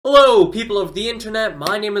Hello, people of the internet,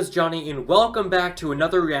 my name is Johnny, and welcome back to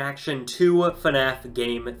another reaction to FNAF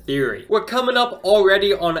Game Theory. We're coming up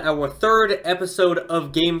already on our third episode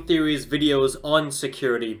of Game Theory's videos on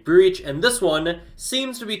Security Breach, and this one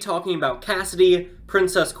seems to be talking about Cassidy,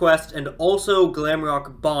 Princess Quest, and also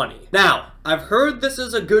Glamrock Bonnie. Now, I've heard this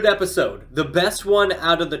is a good episode, the best one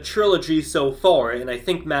out of the trilogy so far, and I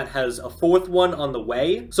think Matt has a fourth one on the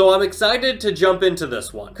way. So I'm excited to jump into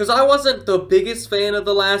this one, because I wasn't the biggest fan of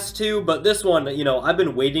the last two, but this one, you know, I've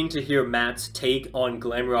been waiting to hear Matt's take on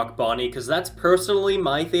Glamrock Bonnie, because that's personally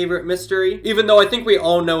my favorite mystery, even though I think we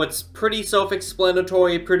all know it's pretty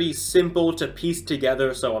self-explanatory, pretty simple to piece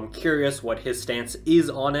together, so I'm curious what his stance is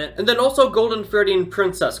on it. And then also Golden Freddy and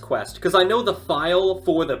Princess Quest, because I know the file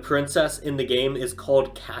for the princess in the game is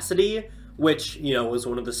called Cassidy, which, you know, is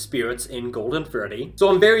one of the spirits in Golden Freddy. So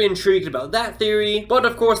I'm very intrigued about that theory, but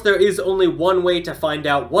of course there is only one way to find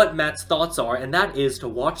out what Matt's thoughts are, and that is to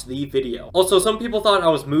watch the video. Also, some people thought I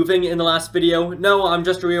was moving in the last video. No, I'm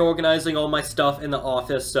just reorganizing all my stuff in the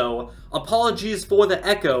office, so apologies for the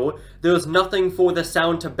echo. There's nothing for the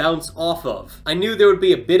sound to bounce off of. I knew there would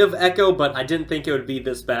be a bit of echo, but I didn't think it would be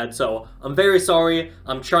this bad, so I'm very sorry.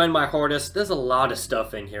 I'm trying my hardest. There's a lot of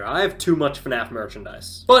stuff in here. I have too much FNAF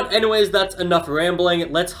merchandise. But anyways, that's enough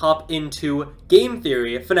rambling. Let's hop into Game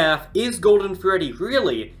Theory. FNAF, is Golden Freddy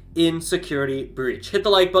really in Security Breach? Hit the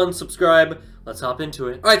like button, subscribe. Let's hop into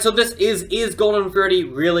it. Alright, so this is Golden Freddy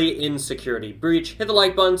really in Security Breach? Hit the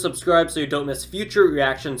like button, subscribe so you don't miss future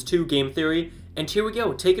reactions to Game Theory. And here we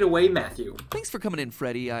go. Take it away, Matthew. Thanks for coming in,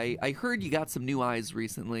 Freddy. I heard you got some new eyes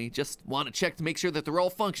recently. Just want to check to make sure that they're all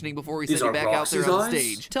functioning before we send you back out there on the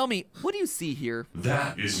stage. Tell me, what do you see here?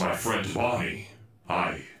 That is my friend Bonnie.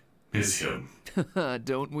 I is him.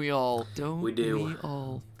 Don't we all? Don't we do? We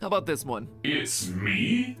all? How about this one? It's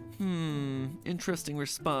me? Interesting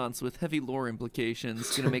response with heavy lore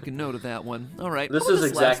implications. Gonna make a note of that one. All right. This is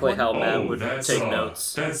exactly how Matt would take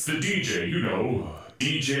notes. That's the DJ, you know.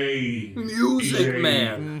 DJ... Music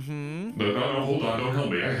Man. No, hold on, don't help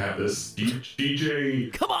me. I have this.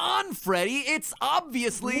 DJ... Come on, Freddy. It's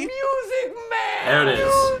obviously... Music Man! There it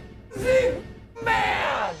is. Music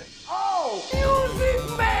Man! Oh!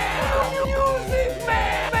 Music Man! Music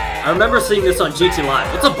Man! I remember seeing this on GT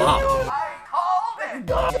Live. It's a bop. I called it!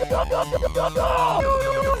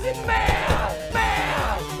 Music Man!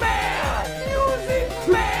 Man! Music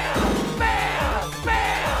Man!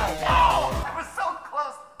 Oh! I was so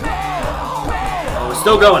close! Oh, we're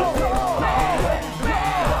still going.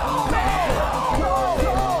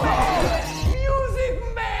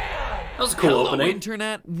 That was a cool Hello, opening.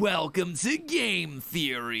 Internet. Welcome to Game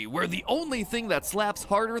Theory, where the only thing that slaps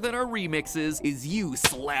harder than our remixes is you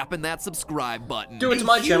slapping that subscribe button. Do it to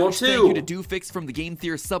my channel, too. Thank you to Doofix from the Game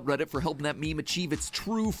Theory subreddit for helping that meme achieve its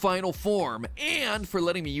true final form, and for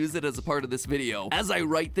letting me use it as a part of this video. As I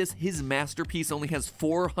write this, his masterpiece only has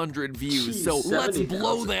 400 views, Jeez, so let's 70,000.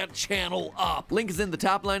 blow that channel up. Link is in the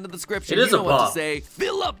top line of the description. It is you know a what bop. to say.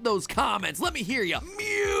 Fill up those comments. Let me hear you.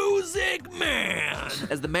 Music Man!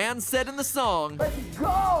 As the man said in the song, Let's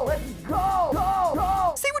go! Let's go! Go!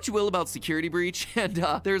 Go! say what you will about Security Breach, and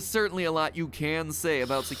there's certainly a lot you can say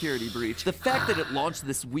about Security Breach. The fact that it launched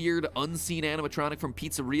this weird, unseen animatronic from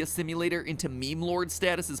Pizzeria Simulator into meme lord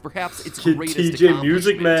status is perhaps its greatest TJ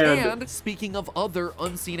Music Man. And speaking of other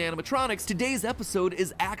unseen animatronics, today's episode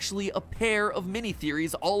is actually a pair of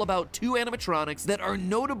mini-theories all about two animatronics that are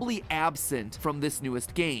notably absent from this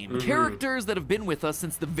newest game. Characters that have been with us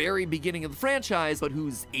since the very beginning of the franchise, but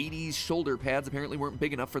whose 80s shoulder pads apparently weren't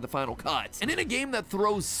big enough for the final cut. And in a game that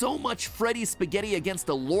throws so much Freddy spaghetti against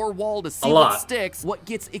a lore wall to see what sticks, what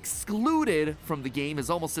gets excluded from the game is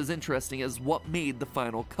almost as interesting as what made the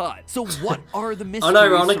final cut. So what are the mysteries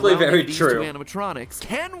Unironically very these true. two animatronics?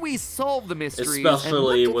 Can we solve the mysteries?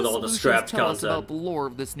 Especially and what with do all the solutions scrapped tell us content. about the lore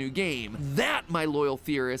of this new game? That, my loyal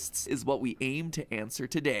theorists, is what we aim to answer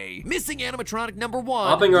today. Missing animatronic number 1.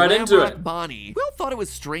 Hopping right into Glamrock it. Bonnie. We all thought it was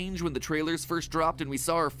strange when the trailers first dropped and we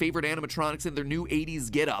saw our favorite animatronics in their new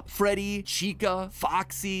 80s getup. Freddy, Chica,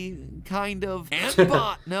 Foxy, kind of, and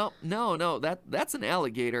no, that's an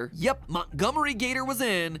alligator. Yep, Montgomery Gator was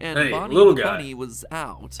in, and Hey, Bonnie little the guy. Bunny was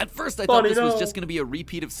out. At first, I Bonnie, thought this was no. just gonna be a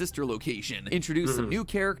repeat of Sister Location. Introduce some new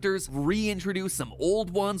characters, reintroduce some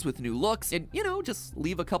old ones with new looks, and, you know, just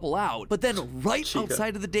leave a couple out. But then, right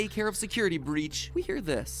outside of the daycare of Security Breach, we hear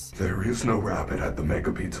this. There is no rabbit at the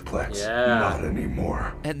Mega Pizzaplex. Yeah. Not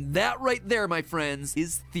anymore. And that right there, my friends,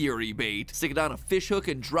 is theory bait. Stick it on a fish hook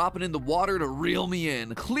and drop it in the water to reel me me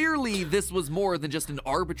in. Clearly, this was more than just an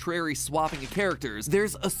arbitrary swapping of characters.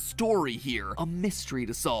 There's a story here, a mystery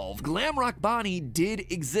to solve. Glamrock Bonnie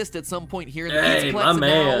did exist at some point here in the Pizza and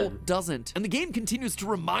now doesn't. And the game continues to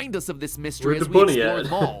remind us of this mystery as we explore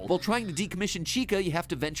them all. While trying to decommission Chica, you have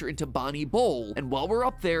to venture into Bonnie Bowl. And while we're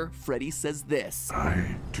up there, Freddy says this: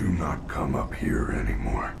 I do not come up here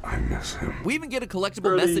anymore. I miss him. We even get a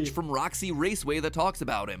collectible message from Roxy Raceway that talks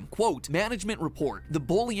about him. Quote, management report, the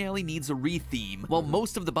bowling alley needs a re-theme. While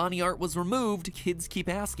most of the Bonnie art was removed, kids keep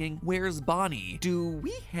asking, where's Bonnie? Do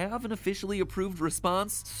we have an officially approved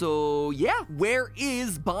response? So yeah, where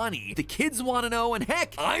is Bonnie? The kids want to know, and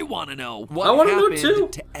heck, I want to know what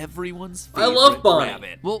happened to everyone's favorite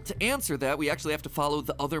rabbit. Well, to answer that, we actually have to follow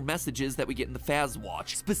the other messages that we get in the Faz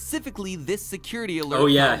Watch. Specifically, this security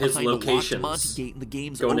alert his locations Monty Gate in the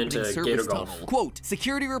game's opening service tunnel. Quote,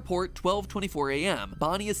 security report, 12:24 a.m.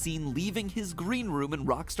 Bonnie is seen leaving his green room in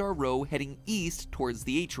Rockstar Row heading east towards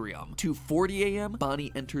the atrium. 2:40 a.m.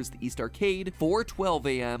 Bonnie enters the East Arcade. 4:12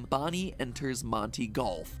 a.m. Bonnie enters Monty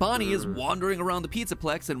Golf. Bonnie is wandering around the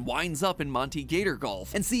Pizzaplex and winds up in Monty Gator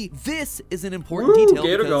Golf. And see, this is an important detail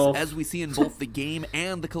because as we see in both the game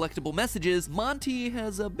and the collectible messages, Monty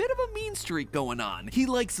has a bit of a mean streak going on. He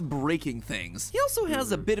likes breaking things. He also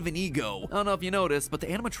has a bit of an ego. I don't know if you noticed, but the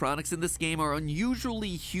animatronics in this game are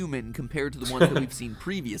unusually human compared to the ones that we've seen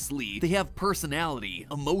previously. They have personality,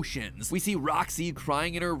 emotions. We see Roxy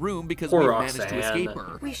crying in her room because we managed to escape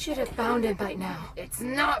her. We should have found him by now. It's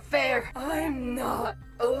not fair. I'm not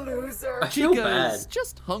a loser. Chica is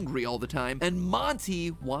just hungry all the time, and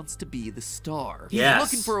Monty wants to be the star. He's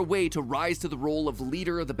looking for a way to rise to the role of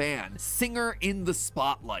leader of the band, singer in the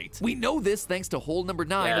spotlight. We know this thanks to hole number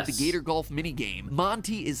 9 of the Gator Golf minigame.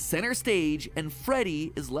 Monty is center stage, and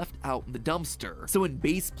Freddy is left out in the dumpster. So when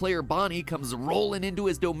bass player Bonnie comes rolling into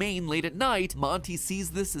his domain late at night, Monty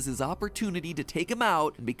sees this as his opportunity to take him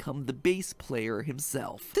out and become the bass player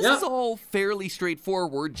himself. This is all fairly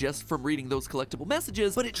straightforward just from reading those collectible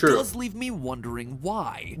messages, but it does leave me wondering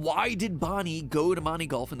why. Why did Bonnie go to Monty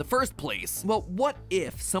Golf in the first place? Well, what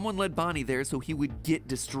if someone led Bonnie there so he would get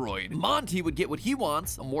destroyed? Monty would get what he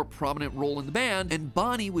wants, a more prominent role in the band, and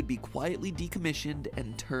Bonnie would be quietly decommissioned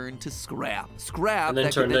and turned to scrap. Scrap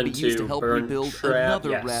that could then be used to help rebuild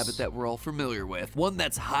another rabbit that we're all familiar with. One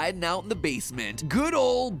that's hiding out in the basement. Good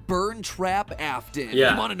old Burn Trap Afton. You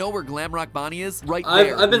want to know where Glamrock Bonnie is? Right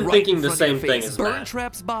there. I've been thinking the same thing as Burn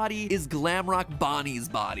Trap's body is Glamrock Bonnie's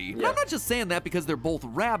body. And I'm not just saying that because they're both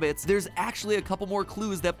rabbits. There's actually a couple more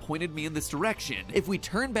clues that pointed me in this direction. If we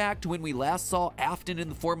turn back to when we last saw Afton in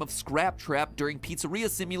the form of Scrap Trap during Pizzeria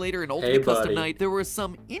Simulator and Ultimate Custom Night, there were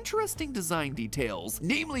some interesting design details.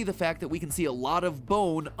 Namely the fact that we can see a lot of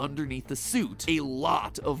bone underneath the suit. A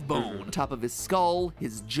lot of bone. Top of his skull,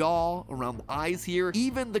 his jaw, around the eyes here,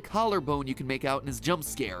 even the collarbone you can make out in his jump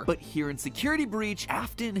scare. But here in Security Breach,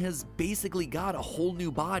 Afton has basically got a whole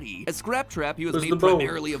new body. As Scrap Trap, he was made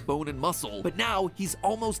primarily of bone and muscle, but now he's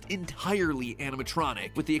almost entirely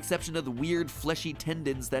animatronic, with the exception of the weird fleshy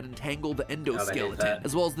tendons that entangle the endoskeleton,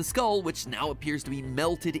 as well as the skull, which now appears to be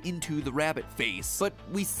melted into the rabbit face. But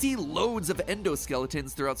we see loads of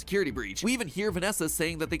endoskeletons throughout Security Breach. We even hear Vanessa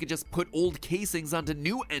saying that they could just put old casings onto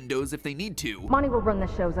new endos if they need to. Monty will run the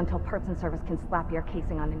shows until Parts and Service can slap your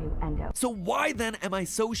casing on a new endo. So why then am I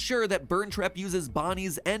so sure that Burn Trap uses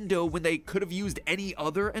Bonnie's endo when they could have used any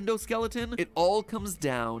other endoskeleton? It all comes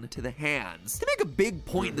down to the hands. They make a big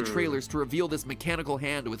point in the trailers to reveal this mechanical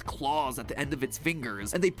hand with claws at the end of its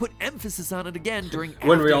fingers, and they put emphasis on it again during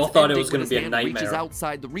when we all thought it was going to be a nightmare. Reaches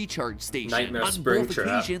outside the recharge station. On both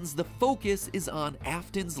occasions, the focus is on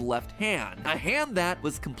Afton's left hand, a hand that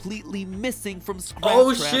was completely missing from Scrap Trap.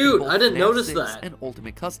 Oh shoot, I didn't notice that. And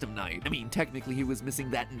Ultimate Custom Night. I mean, technically he was missing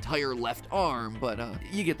that entire left arm, but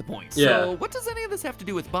you get the point. So what does any of this have to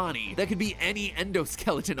do with Bonnie? That could be any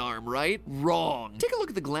endoskeleton arm, right? Wrong. Take a look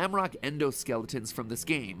at the Glamrock endoskeletons from this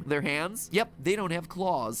game. Their hands? Yep, they don't have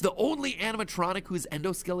claws. The only animatronic whose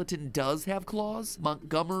endoskeleton does have claws?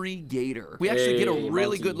 Montgomery Gator. We actually get a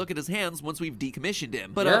really good look at his hands once we've decommissioned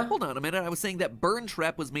him. But hold on a minute, I was saying that Burn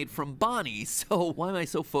Trap was made from Bonnie, so why am I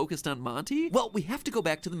so focused on Monty? Well, we have to go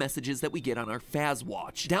back to the messages that we get on our Faz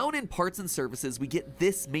Watch. Down in Parts and Services, we get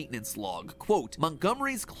this maintenance log. Quote,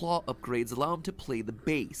 Montgomery's claw upgrades allow him to play the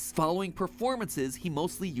bass. Following performances, he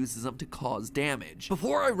mostly uses them to cause damage. damage.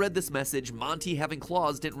 Before I read this message, Monty having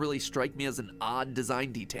claws didn't really strike me as an odd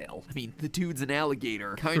design detail. I mean, the dude's an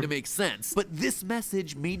alligator, kinda makes sense. But this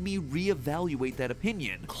message made me reevaluate that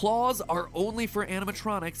opinion. Claws are only for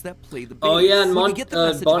animatronics that play the bass. Oh yeah, and when we get the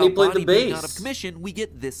message Bonnie about played Bonnie the being bass. out of commission, we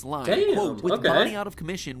get this line. Damn, Quote, with okay. Bonnie out of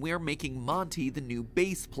commission, we are making Monty the new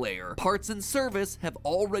bass player. Parts and service have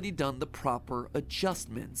already done the proper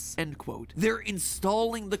adjustments. End quote. They're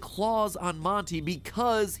installing the claws on Monty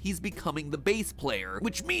because he's becoming the bass player,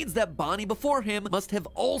 which means that Bonnie before him must have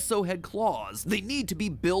also had claws. They need to be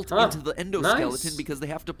built into the endoskeleton because they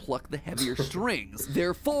have to pluck the heavier strings.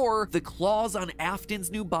 Therefore, the claws on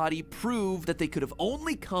Afton's new body prove that they could have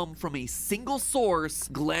only come from a single source,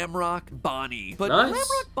 Glamrock Bonnie. But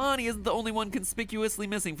Glamrock Bonnie isn't the only one conspicuously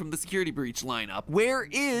missing from the security breach lineup. Where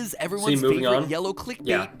is everyone's favorite yellow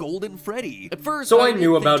clickbait, Golden Freddy? At first, so I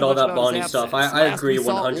knew about all that Bonnie stuff. I agree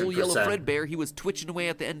 100%. Old Yellow Fredbear, he was twitching away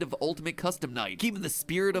at the end of Ultimate Custom Night, keeping the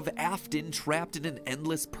spirit of Afton trapped in an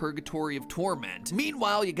endless purgatory of torment.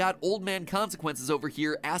 Meanwhile, you got Old Man Consequences over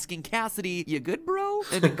here asking Cassidy, "You good, bro?"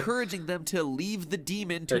 and encouraging them to leave the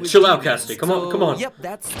demon to his chill out, demons. Cassidy. Come on, come on. Yep,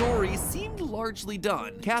 that story seemed largely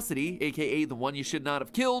done. Cassidy, aka the one you should not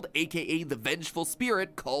have killed, aka the vengeful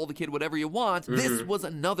spirit, call the kid whatever you want, this was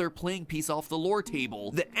another playing piece off the lore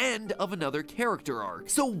table, the end of another character arc.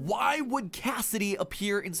 So why would Cassidy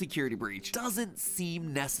appear in Security Breach? Doesn't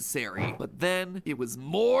seem necessary. But then, it was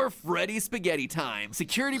more Freddy spaghetti time.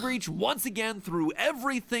 Security Breach once again threw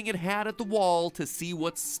everything it had at the wall to see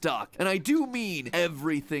what stuck. And I do mean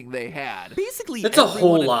everything they had. Basically, it's a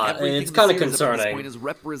whole lot, and it's kind of concerning. At this point is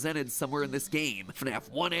represented somewhere in this game.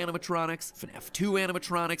 FNAF 1 animatronics, FNAF 2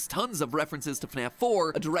 animatronics, tons of references to FNAF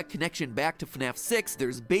 4, a direct connection back to FNAF 6,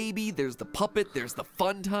 there's Baby, there's the puppet, there's the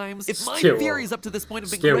fun times. If my theories up to this point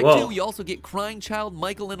have been correct too, you also get Crying Child,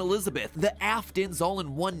 Michael, and Elizabeth. The Aftons all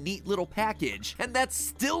in one neat little package. And that's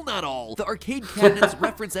still not all. The arcade cabinets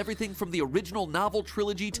reference everything from the original novel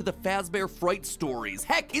trilogy to the Fazbear Fright stories.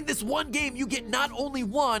 Heck, in this one game, you get not only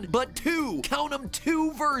one, but two, count them,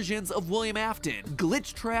 two versions of William Afton.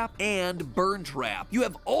 Glitch Trap and Burn Trap. You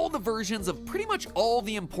have all the versions of pretty much all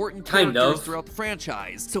the important characters throughout the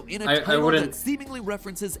franchise. So in a title that seemingly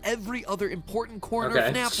references every other important corner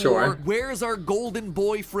of FNAF lore, where's our golden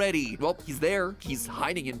boy Freddy? Well, he's there. He's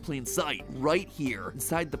hiding in plain sight, right here,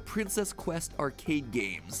 inside the Princess Quest arcade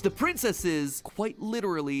games. The princess is, quite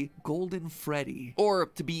literally, Golden Freddy. Or,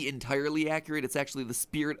 to be entirely accurate, it's actually the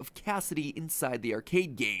spirit of Cassidy inside the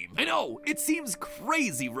arcade game. I know, it seems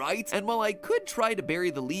crazy, right? And while I could try to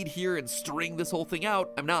bury the lead here and string this whole thing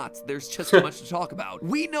out, I'm not. There's just too much to talk about.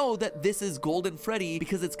 We know that this is Golden Freddy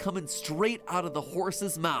because it's coming straight out of the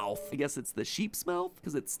horse's mouth. I guess it's the sheep's mouth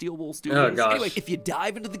because it's Steel Wool Studios. Oh, gosh. Anyway, if you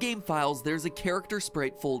dive into the game files, there's a character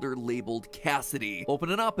sprite folder labeled Cassidy. Open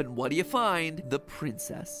it up and what do you find? The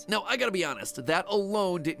princess. Now, I gotta be honest, that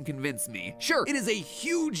alone didn't convince me. Sure, it is a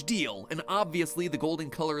huge deal, and obviously the golden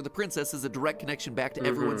color of the princess is a direct connection back to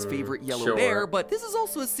everyone's favorite yellow bear, but this is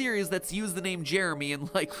also a series that's used the name Jeremy in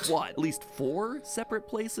like, what, at least 4 separate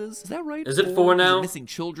places? Is that right? Is it 4 now? He's a missing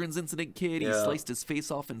children's incident kid, he sliced his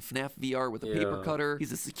face off in FNAF VR with a paper cutter,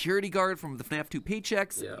 he's a security guard from the FNAF 2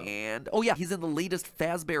 paychecks, and, oh yeah, he's in the latest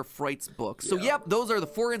Fazbear Frights book. So yep, those are the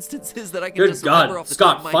 4 instances that I can just remember off the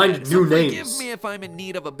top of my head. New names. Forgive me if I'm in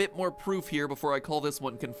need of a bit more proof here before I call this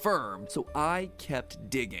one confirmed. So I kept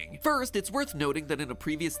digging. First, it's worth noting that in a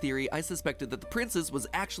previous theory, I suspected that the princess was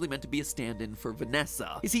actually meant to be a stand-in for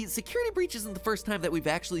Vanessa. You see, Security Breach isn't the first time that we've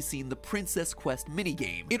actually seen the Princess Quest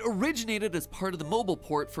minigame. It originated as part of the mobile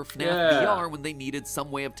port for FNAF VR when they needed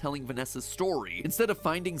some way of telling Vanessa's story. Instead of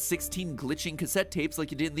finding 16 glitching cassette tapes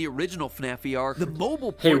like you did in the original FNAF VR, the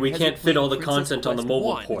mobile port we can't fit all the content on the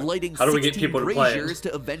mobile port. How do we get people to play it?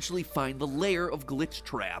 To eventually find the lair of Glitch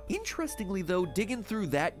Trap. Interestingly though, digging through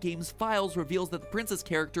that game's files reveals that the princess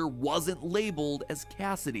character wasn't labeled as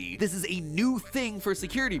Cassidy. This is a new thing for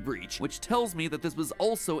Security Breach, which tells me that this was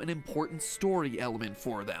also an important story element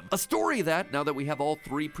for them. A story that, now that we have all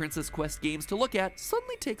 3 Princess Quest games to look at,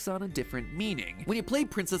 suddenly takes on a different meaning. When you play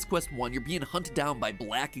Princess Quest 1, you're being hunted down by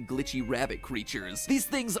black glitchy rabbit creatures. These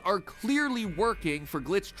things are clearly working for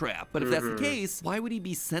Glitch Trap, but if that's the case, why would he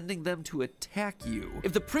be sending them to attack you?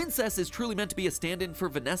 If the princess is truly meant to be a stand-in for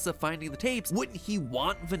Vanessa finding the tapes, wouldn't he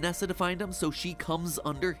want Vanessa to find them so she comes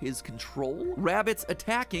under his control? Rabbits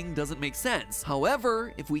attacking doesn't make sense. sense.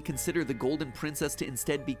 However, if we consider the Golden Princess to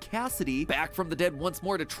instead be Cassidy, back from the dead once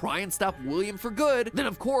more to try and stop William for good, then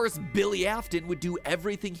of course Billy Afton would do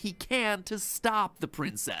everything he can to stop the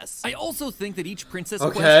princess. I also think that each princess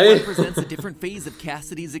quest represents a different phase of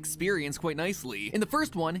Cassidy's experience quite nicely. In the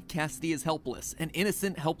first one, Cassidy is helpless, an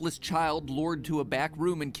innocent, helpless child lured to a back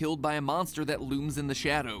room and killed by a monster that looms in the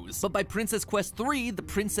shadows. But by Princess Quest 3, the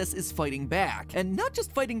princess is fighting back. And not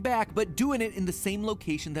just fighting back, but doing it in the same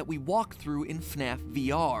location that we walk through in FNAF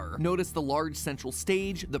VR. Notice the large central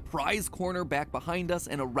stage, the prize corner back behind us,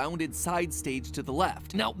 and a rounded side stage to the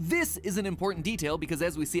left. Now, this is an important detail because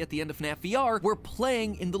as we see at the end of FNAF VR, we're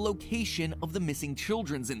playing in the location of the missing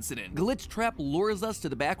children's incident. Glitch Trap lures us to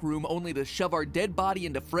the back room only to shove our dead body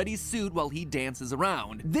into Freddy's suit while he dances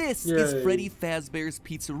around. This is Freddy Fazbear's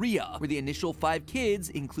Pizzeria, where the initial 5 kids,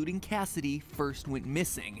 including Cassidy, first went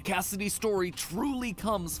missing. Cassidy's story truly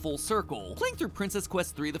comes full circle. Playing through Princess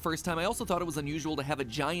Quest 3 the first time, I also thought it was unusual to have a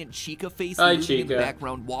giant Chica face looming in the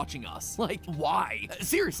background watching us. Like, why?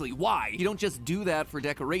 Seriously, why? You don't just do that for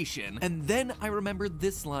decoration. And then I remembered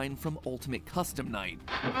this line from Ultimate Custom Night.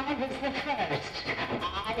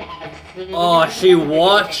 Oh, she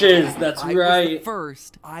watches. That's right. right. Was the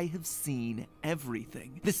first, I have seen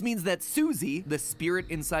everything. This means that Susie, the spirit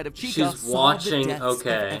inside of Chica, saw the deaths of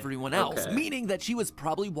everyone else, meaning that she was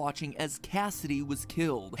probably watching as Cassidy was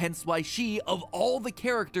killed. Hence why she, of all the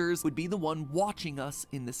characters, would be the one watching us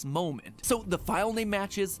in this moment. So the file name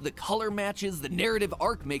matches, the color matches, the narrative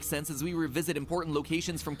arc makes sense as we revisit important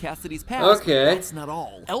locations from Cassidy's past. That's not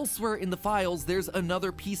all. Elsewhere in the files, there's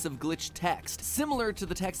another piece of glitch text, similar to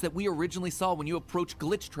the text that we originally saw when you approach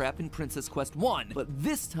Glitch Trap in Princess Quest 1, but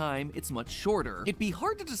this time it's much shorter. It'd be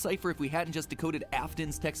hard to decipher if we hadn't just decoded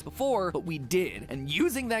Afton's text before, but we did, and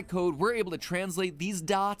using that code, we're able to translate these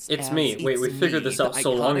dots as Wait, we figured this out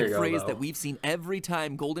so long ago, the iconic phrase that we've seen every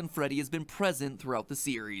time Golden Freddy has been present throughout the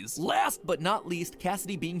series. Last but not least,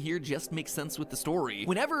 Cassidy being here just makes sense with the story.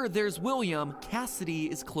 Whenever there's William, Cassidy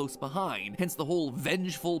is close behind, hence the whole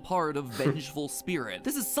vengeful part of Vengeful Spirit.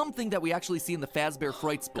 This is something that we actually see in the Fazbear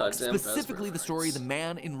Frights book, specifically the story The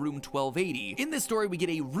Man in Room 1280. In this story, we get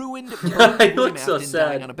a ruined, burned William Afton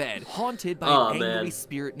dying on a bed, haunted by an angry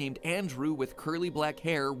spirit named Andrew with curly black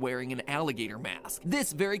hair wearing an alligator mask.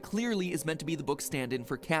 This very clearly is meant to be the book stand-in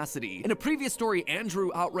for Cassidy. In a previous story, Andrew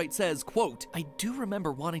outright says, quote, "I do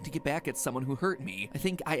remember wanting to get back at someone who hurt me. I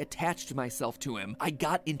think I attached myself to him. I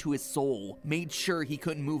got into his soul, made sure he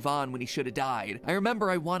couldn't move on when he should have died. I remember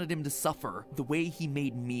I wanted him to suffer the way he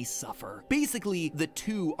made me suffer." Basically, the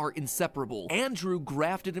two are inseparable. Andrew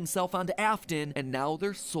grafted himself onto Afton, and now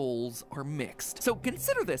their souls are mixed. So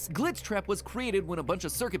consider this. Glitch Trap was created when a bunch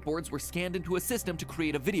of circuit boards were scanned into a system to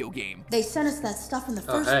create a video game. They sent us that stuff in the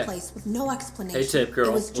first place with no explanation. Hey, Tip Girl,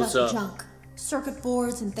 it was just what's up? junk. Circuit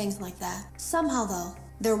boards and things like that. Somehow, though,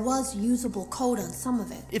 there was usable code on some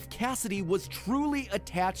of it. If Cassidy was truly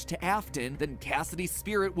attached to Afton, then Cassidy's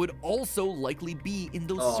spirit would also likely be in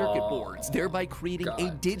those circuit boards, thereby creating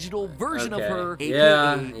a digital version of her,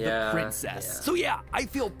 aka the princess. So yeah, I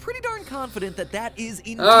feel pretty darn confident that that is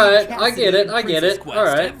indeed Cassidy. I get it.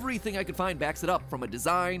 Quest. Everything I could find backs it up from a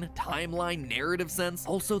design, timeline, narrative sense.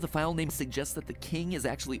 Also, the file name suggests that the king is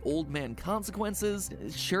actually Old Man Consequences.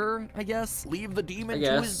 Sure, I guess. Leave the demon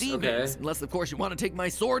to his demons. Unless, of course, you want to take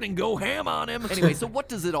my sword and go ham on him. Anyway, so what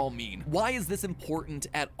does it all mean? Why is this important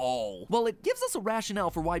at all? Well, it gives us a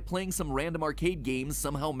rationale for why playing some random arcade games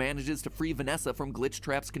somehow manages to free Vanessa from Glitch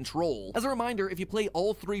Trap's control. As a reminder, if you play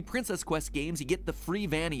all 3 Princess Quest games, you get the free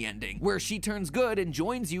Vanny ending, where she turns good and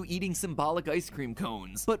joins you eating symbolic ice cream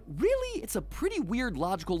cones. But really, it's a pretty weird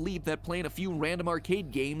logical leap that playing a few random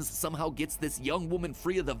arcade games somehow gets this young woman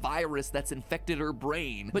free of the virus that's infected her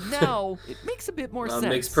brain. But now, it makes a bit more sense.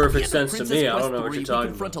 Makes perfect sense to me. I don't know what you're talking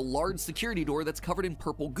confront a large security door that's covered in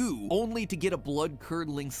purple goo, only to get a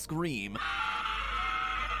blood-curdling scream.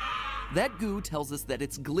 That goo tells us that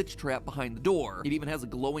it's Glitch Trap behind the door. It even has a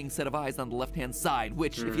glowing set of eyes on the left-hand side,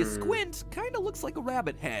 which, if you squint, kind of looks like a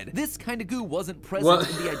rabbit head. This kind of goo wasn't present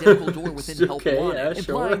in the identical door within Help Wanted,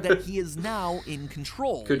 implying that he is now in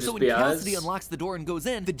control. So when Cassidy unlocks the door and goes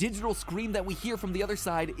in, the digital scream that we hear from the other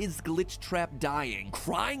side is Glitch Trap dying,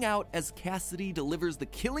 crying out as Cassidy delivers the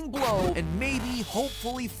killing blow, and maybe,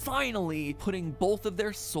 hopefully, finally, putting both of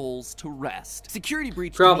their souls to rest. Security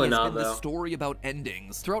Breach has been the story about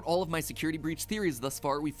endings. Throughout all of my my security breach theories thus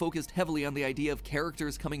far, we focused heavily on the idea of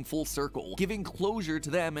characters coming full circle, giving closure to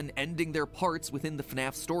them and ending their parts within the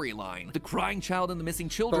FNAF storyline. The crying child and the missing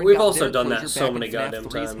children but we've got also their done closure that so back many in FNAF goddamn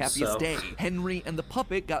 3's times, Happiest so. Day. Henry and the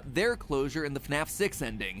puppet got their closure in the FNAF 6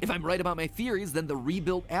 ending. If I'm right about my theories, then the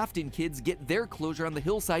rebuilt Afton kids get their closure on the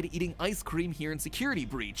hillside eating ice cream here in Security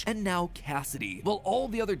Breach. And now Cassidy. While all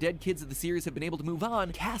the other dead kids of the series have been able to move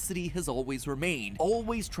on, Cassidy has always remained,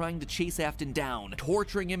 always trying to chase Afton down,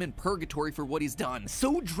 torturing him in purgatory for what he's done,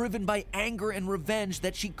 so driven by anger and revenge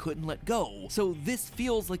that she couldn't let go. So this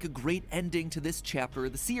feels like a great ending to this chapter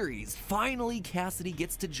of the series. Finally, Cassidy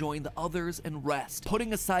gets to join the others and rest,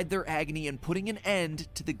 putting aside their agony and putting an end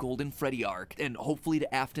to the Golden Freddy arc, and hopefully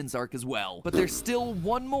to Afton's arc as well. But there's still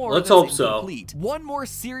one more Let's that's hope so. incomplete. One more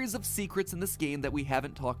series of secrets in this game that we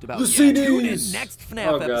haven't talked about The yet. CDs! Tune in next FNAF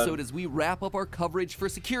Oh, God. episode as we wrap up our coverage for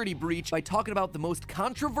Security Breach by talking about the most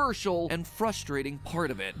controversial and frustrating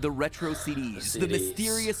part of it, the retro CDs, the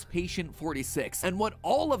mysterious Patient 46, and what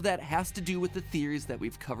all of that has to do with the theories that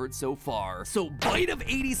we've covered so far. So bite of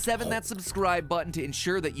 87 that subscribe button to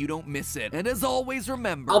ensure that you don't miss it. And as always,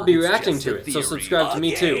 remember, I'll be it's reacting just to a it, so theory. subscribe to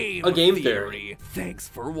me too. A game theory. Thanks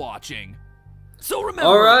for watching. So remember,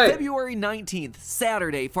 All right. February 19th,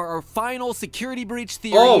 Saturday, for our final Security Breach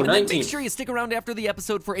theory. Oh, and then 19th. make sure you stick around after the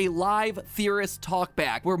episode for a live theorist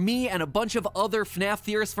talkback, where me and a bunch of other FNAF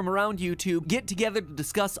theorists from around YouTube get together to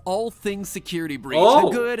discuss all things Security Breach. Oh.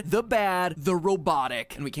 The good, the bad, the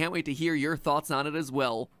robotic. And we can't wait to hear your thoughts on it as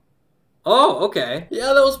well. Oh, okay.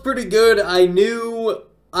 Yeah, that was pretty good.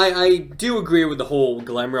 I do agree with the whole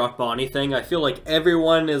Glamrock Bonnie thing. I feel like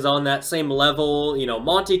everyone is on that same level. You know,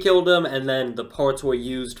 Monty killed him, and then the parts were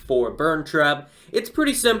used for Burn Trap. It's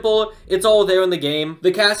pretty simple. It's all there in the game.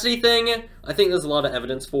 The Cassidy thing, I think there's a lot of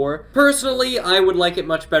evidence for. Personally, I would like it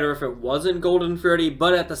much better if it wasn't Golden Freddy,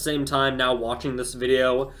 but at the same time, now watching this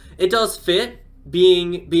video, it does fit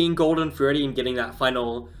being Golden Freddy and getting that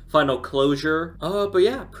final closure. But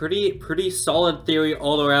yeah, pretty solid theory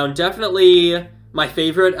all around. Definitely my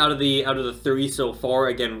favorite out of the three so far.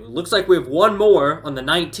 Again, looks like we have one more on the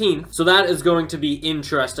 19th, so that is going to be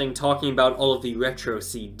interesting, talking about all of the retro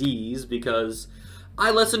CDs, because I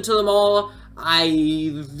listened to them all.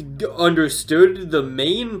 I understood the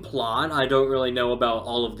main plot. I don't really know about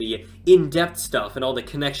all of the in-depth stuff and all the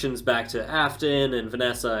connections back to Afton and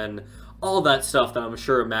Vanessa and all that stuff that I'm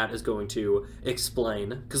sure Matt is going to explain.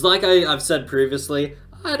 Because like I've said previously,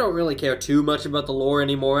 I don't really care too much about the lore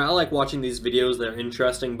anymore. I like watching these videos, they're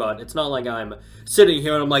interesting, but it's not like I'm sitting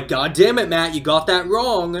here and I'm like, God damn it, Matt, you got that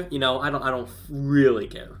wrong. You know, I don't really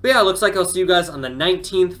care. But yeah, looks like I'll see you guys on the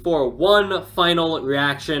 19th for one final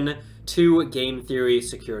reaction to Game Theory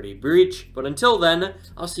Security Breach. But until then,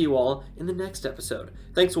 I'll see you all in the next episode.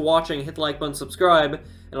 Thanks for watching, hit the like button, subscribe,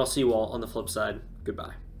 and I'll see you all on the flip side.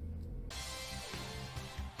 Goodbye.